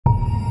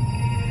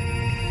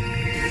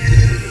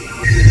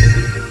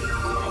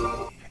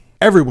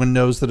Everyone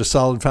knows that a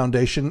solid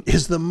foundation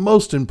is the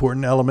most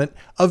important element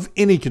of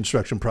any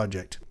construction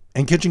project,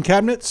 and kitchen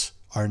cabinets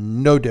are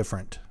no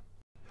different.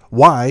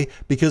 Why?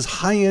 Because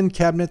high-end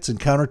cabinets and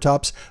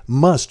countertops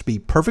must be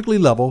perfectly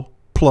level,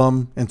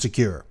 plumb, and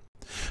secure.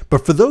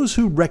 But for those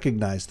who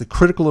recognize the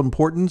critical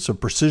importance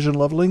of precision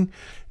leveling,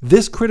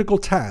 this critical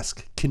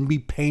task can be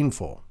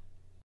painful.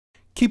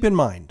 Keep in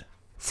mind,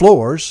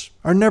 floors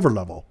are never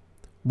level,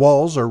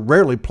 walls are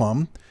rarely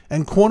plumb,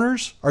 and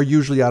corners are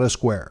usually out of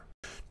square.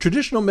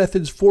 Traditional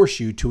methods force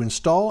you to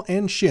install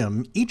and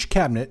shim each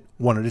cabinet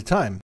one at a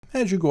time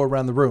as you go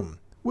around the room,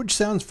 which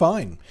sounds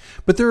fine,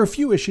 but there are a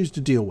few issues to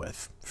deal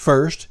with.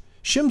 First,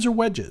 shims are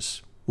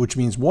wedges, which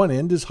means one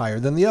end is higher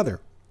than the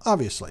other,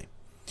 obviously.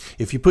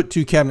 If you put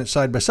two cabinets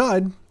side by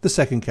side, the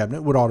second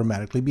cabinet would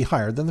automatically be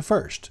higher than the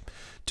first.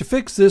 To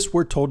fix this,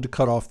 we're told to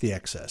cut off the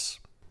excess.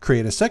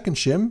 Create a second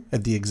shim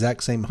at the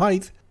exact same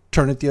height,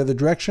 turn it the other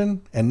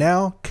direction, and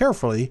now,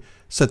 carefully,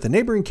 set the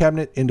neighboring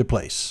cabinet into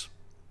place.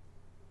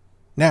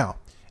 Now,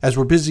 as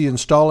we're busy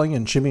installing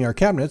and shimming our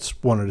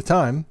cabinets one at a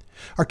time,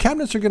 our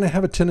cabinets are going to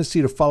have a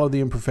tendency to follow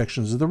the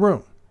imperfections of the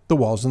room, the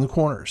walls and the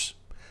corners.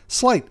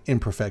 Slight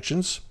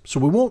imperfections, so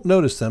we won't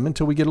notice them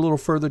until we get a little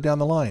further down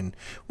the line,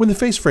 when the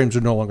face frames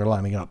are no longer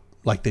lining up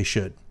like they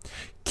should.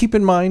 Keep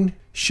in mind,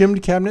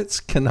 shimmed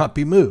cabinets cannot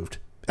be moved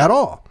at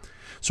all,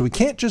 so we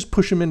can't just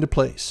push them into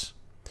place.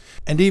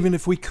 And even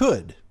if we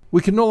could,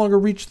 we can no longer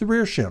reach the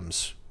rear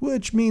shims,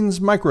 which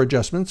means micro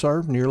adjustments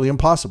are nearly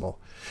impossible,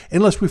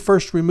 unless we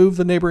first remove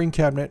the neighboring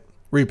cabinet,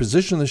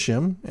 reposition the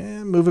shim,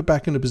 and move it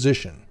back into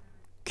position.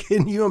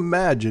 Can you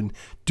imagine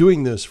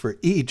doing this for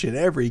each and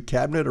every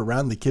cabinet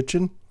around the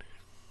kitchen?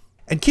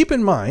 And keep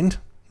in mind,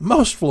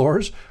 most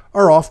floors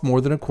are off more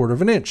than 1/4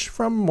 of an inch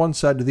from one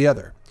side to the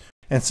other.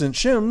 And since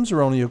shims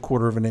are only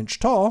 1/4 of an inch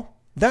tall,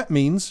 that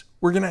means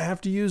we're going to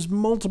have to use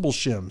multiple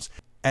shims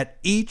at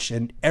each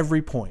and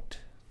every point.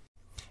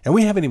 And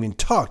we haven't even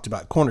talked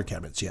about corner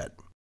cabinets yet.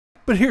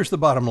 But here's the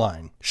bottom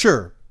line.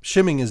 Sure,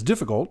 shimming is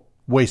difficult,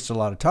 wastes a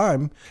lot of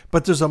time,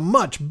 but there's a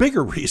much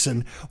bigger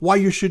reason why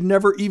you should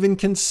never even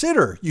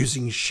consider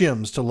using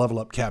shims to level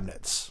up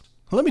cabinets.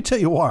 Let me tell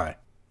you why.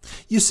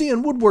 You see,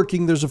 in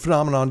woodworking, there's a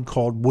phenomenon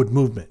called wood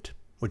movement,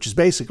 which is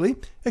basically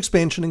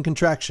expansion and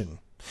contraction.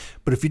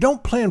 But if you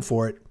don't plan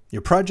for it,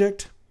 your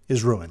project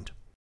is ruined.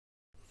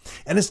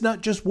 And it's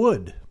not just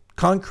wood.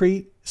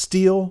 Concrete,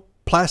 steel,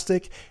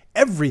 plastic,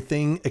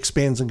 everything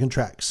expands and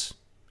contracts.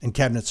 And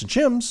cabinets and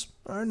shims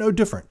are no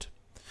different.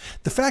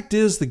 The fact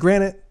is, the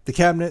granite, the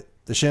cabinet,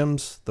 the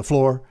shims, the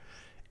floor,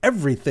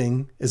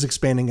 everything is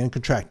expanding and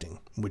contracting,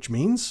 which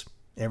means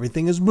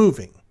everything is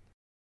moving.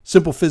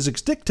 Simple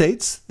physics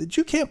dictates that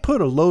you can't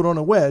put a load on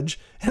a wedge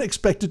and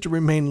expect it to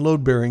remain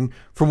load-bearing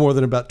for more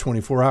than about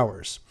 24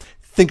 hours.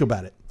 Think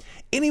about it.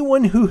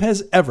 Anyone who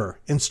has ever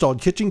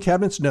installed kitchen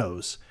cabinets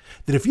knows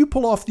that if you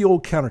pull off the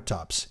old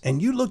countertops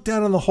and you look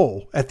down in the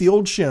hole at the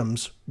old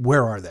shims,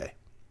 where are they?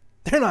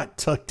 They're not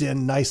tucked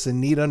in nice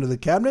and neat under the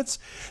cabinets.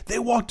 They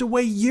walked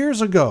away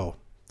years ago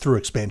through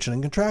expansion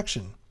and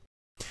contraction.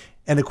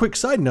 And a quick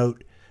side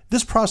note,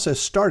 this process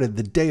started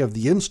the day of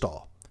the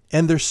install,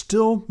 and they're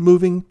still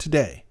moving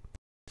today.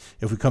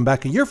 If we come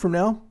back a year from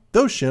now,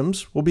 those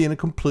shims will be in a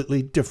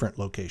completely different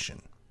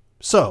location.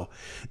 So,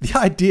 the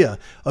idea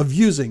of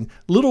using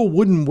little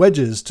wooden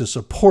wedges to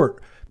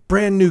support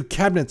brand new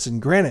cabinets in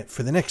granite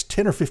for the next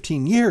 10 or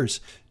 15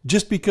 years,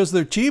 just because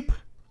they're cheap,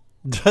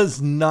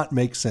 does not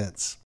make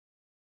sense.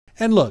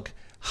 And look,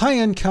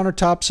 high-end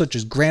countertops such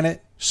as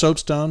granite,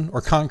 soapstone,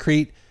 or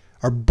concrete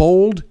are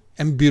bold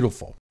and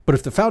beautiful. But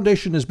if the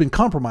foundation has been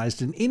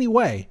compromised in any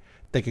way,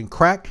 they can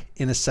crack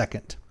in a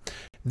second.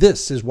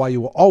 This is why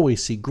you will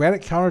always see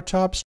granite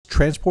countertops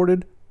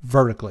transported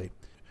vertically.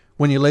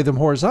 When you lay them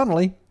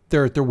horizontally,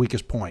 they're at their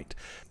weakest point.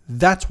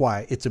 That's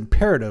why it's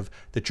imperative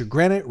that your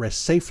granite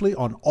rests safely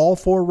on all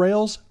 4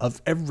 rails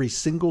of every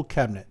single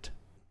cabinet.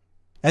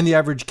 And the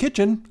average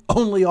kitchen,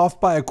 only off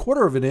by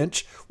 1/4 of an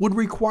inch, would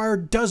require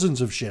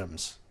dozens of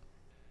shims.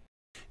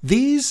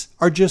 These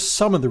are just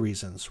some of the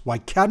reasons why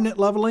cabinet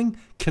leveling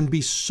can be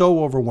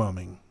so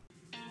overwhelming.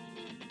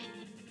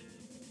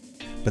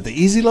 But the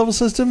Easy Level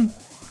system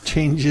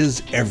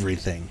changes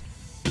everything.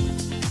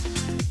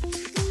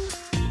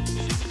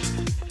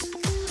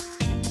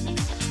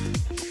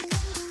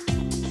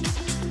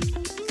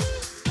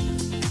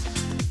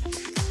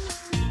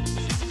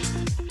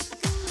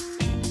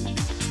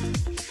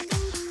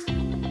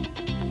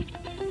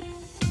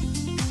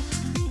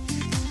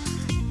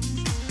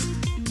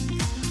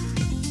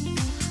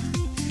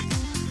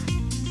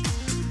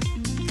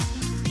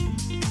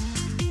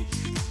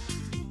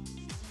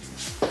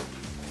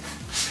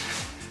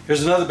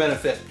 Here's another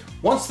benefit.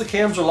 Once the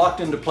cams are locked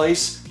into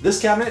place,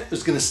 this cabinet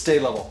is going to stay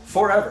level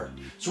forever.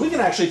 So we can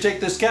actually take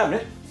this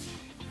cabinet,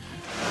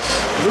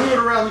 move it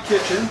around the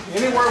kitchen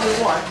anywhere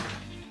we want,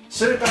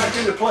 sit it back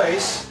into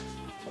place,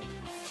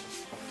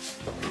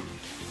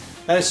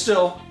 and it's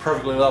still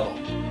perfectly level.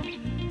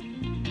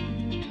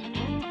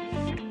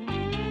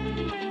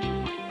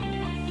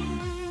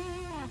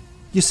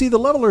 You see, the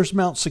levelers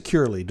mount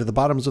securely to the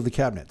bottoms of the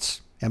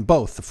cabinets, and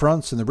both the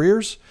fronts and the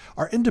rears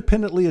are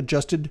independently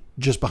adjusted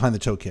just behind the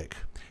toe kick.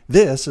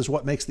 This is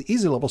what makes the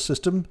Easy Level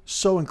system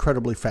so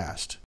incredibly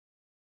fast.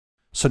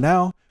 So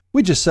now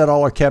we just set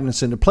all our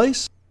cabinets into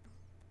place,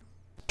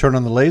 turn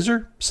on the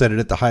laser, set it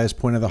at the highest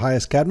point of the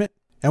highest cabinet,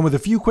 and with a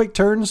few quick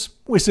turns,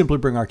 we simply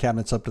bring our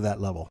cabinets up to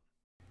that level.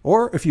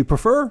 Or if you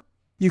prefer,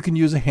 you can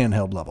use a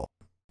handheld level.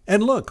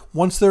 And look,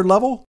 once they're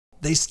level,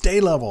 they stay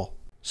level.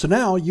 So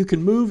now you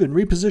can move and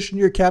reposition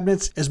your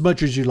cabinets as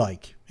much as you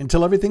like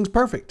until everything's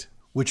perfect,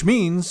 which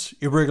means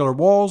irregular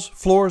walls,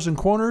 floors, and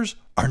corners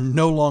are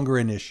no longer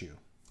an issue.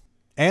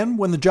 And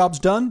when the job's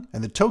done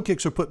and the toe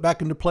kicks are put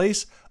back into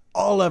place,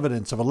 all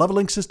evidence of a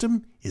leveling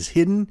system is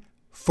hidden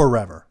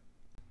forever.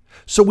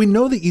 So we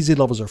know the Easy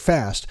Levels are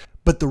fast,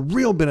 but the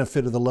real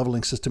benefit of the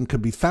leveling system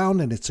could be found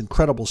in its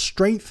incredible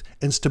strength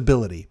and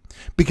stability.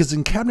 Because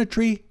in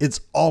cabinetry,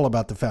 it's all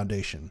about the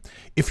foundation.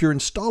 If you're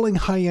installing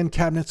high-end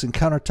cabinets and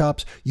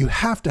countertops, you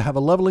have to have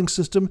a leveling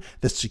system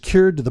that's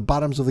secured to the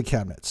bottoms of the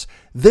cabinets.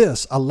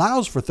 This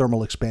allows for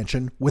thermal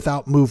expansion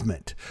without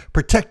movement,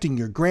 protecting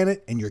your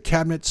granite and your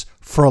cabinets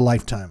for a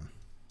lifetime.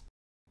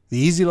 The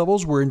Easy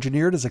Levels were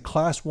engineered as a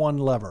Class 1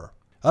 lever,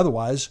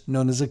 otherwise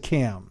known as a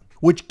cam,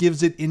 which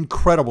gives it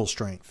incredible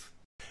strength.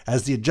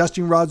 As the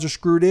adjusting rods are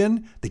screwed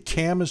in, the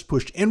cam is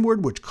pushed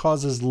inward, which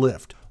causes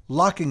lift,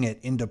 locking it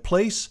into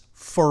place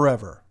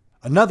forever.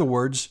 In other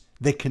words,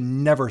 they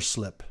can never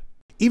slip.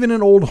 Even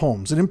in old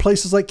homes and in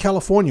places like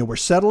California, where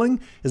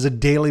settling is a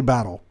daily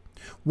battle.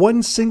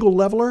 One single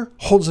leveler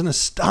holds an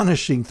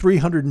astonishing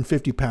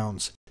 350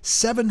 pounds,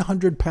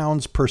 700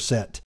 pounds per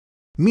set,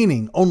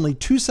 meaning only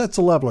 2 sets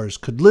of levelers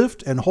could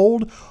lift and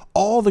hold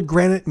all the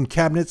granite and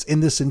cabinets in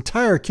this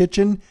entire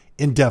kitchen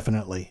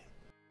indefinitely.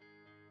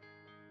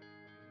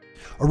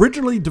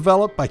 Originally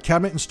developed by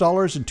cabinet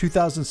installers in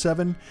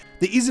 2007,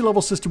 the Easy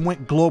Level system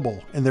went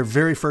global in their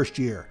very first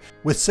year,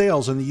 with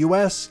sales in the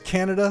US,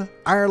 Canada,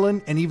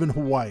 Ireland, and even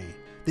Hawaii.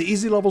 The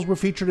Easy Levels were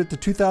featured at the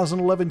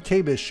 2011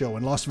 KBIS show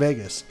in Las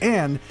Vegas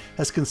and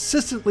has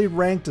consistently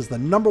ranked as the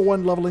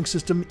 #1 leveling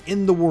system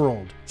in the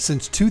world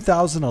since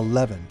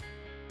 2011.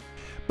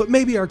 But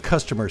maybe our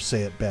customers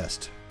say it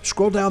best.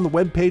 Scroll down the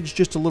webpage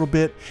just a little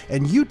bit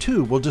and you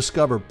too will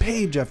discover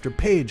page after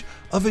page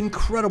of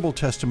incredible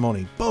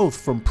testimony, both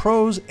from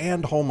pros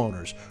and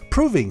homeowners,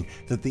 proving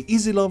that the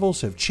Easy Levels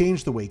have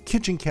changed the way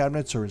kitchen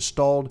cabinets are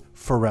installed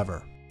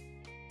forever.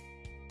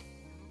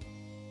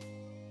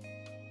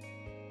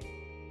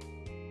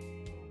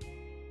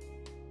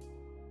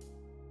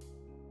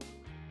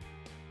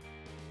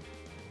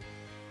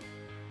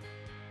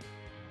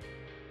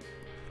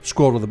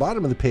 Scroll to the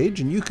bottom of the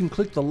page and you can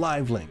click the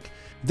live link.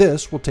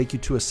 This will take you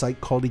to a site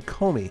called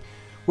Ecomi,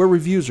 where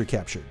reviews are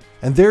captured.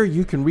 And there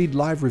you can read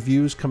live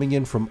reviews coming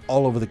in from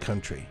all over the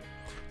country.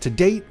 To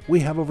date,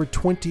 we have over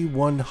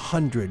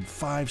 2,100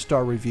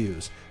 5-star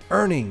reviews,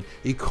 earning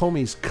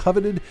Ecomi's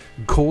coveted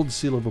gold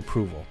seal of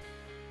approval.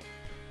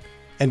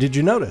 And did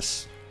you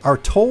notice our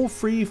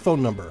toll-free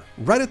phone number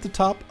right at the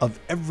top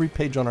of every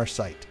page on our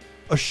site,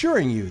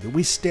 assuring you that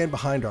we stand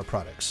behind our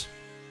products?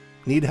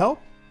 Need help?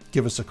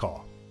 Give us a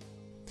call.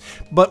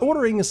 But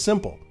ordering is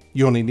simple.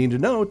 You only need to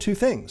know 2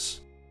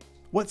 things: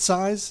 what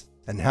size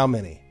and how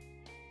many.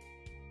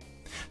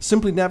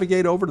 Simply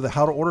navigate over to the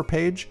How to Order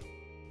page,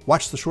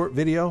 watch the short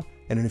video,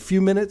 and in a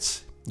few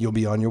minutes, you'll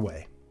be on your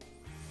way.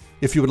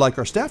 If you would like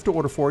our staff to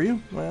order for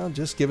you, well,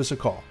 just give us a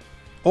call.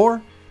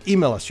 Or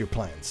email us your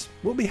plans.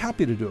 We'll be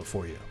happy to do it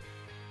for you.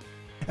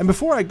 And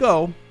before I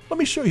go, let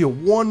me show you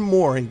one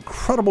more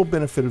incredible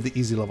benefit of the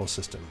Easy Level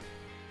system.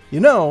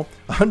 You know,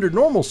 under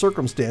normal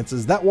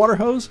circumstances, that water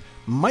hose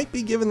might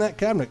be giving that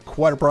cabinet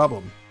quite a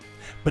problem.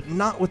 But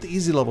not with the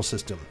Easy Level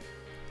system.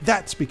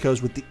 That's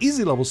because with the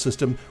Easy Level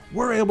system,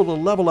 we're able to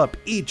level up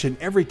each and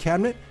every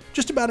cabinet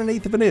just about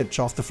 1/8 of an inch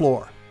off the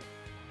floor.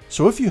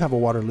 So if you have a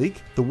water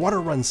leak, the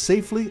water runs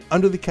safely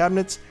under the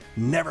cabinets,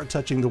 never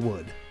touching the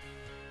wood.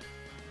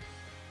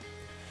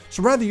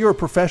 So whether you're a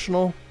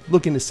professional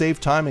looking to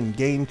save time and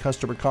gain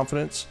customer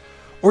confidence,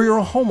 or you're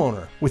a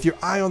homeowner with your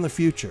eye on the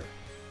future,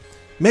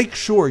 make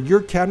sure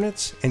your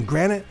cabinets and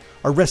granite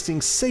are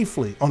resting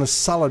safely on a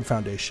solid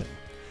foundation.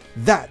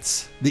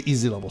 That's the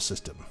Easy Level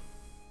system.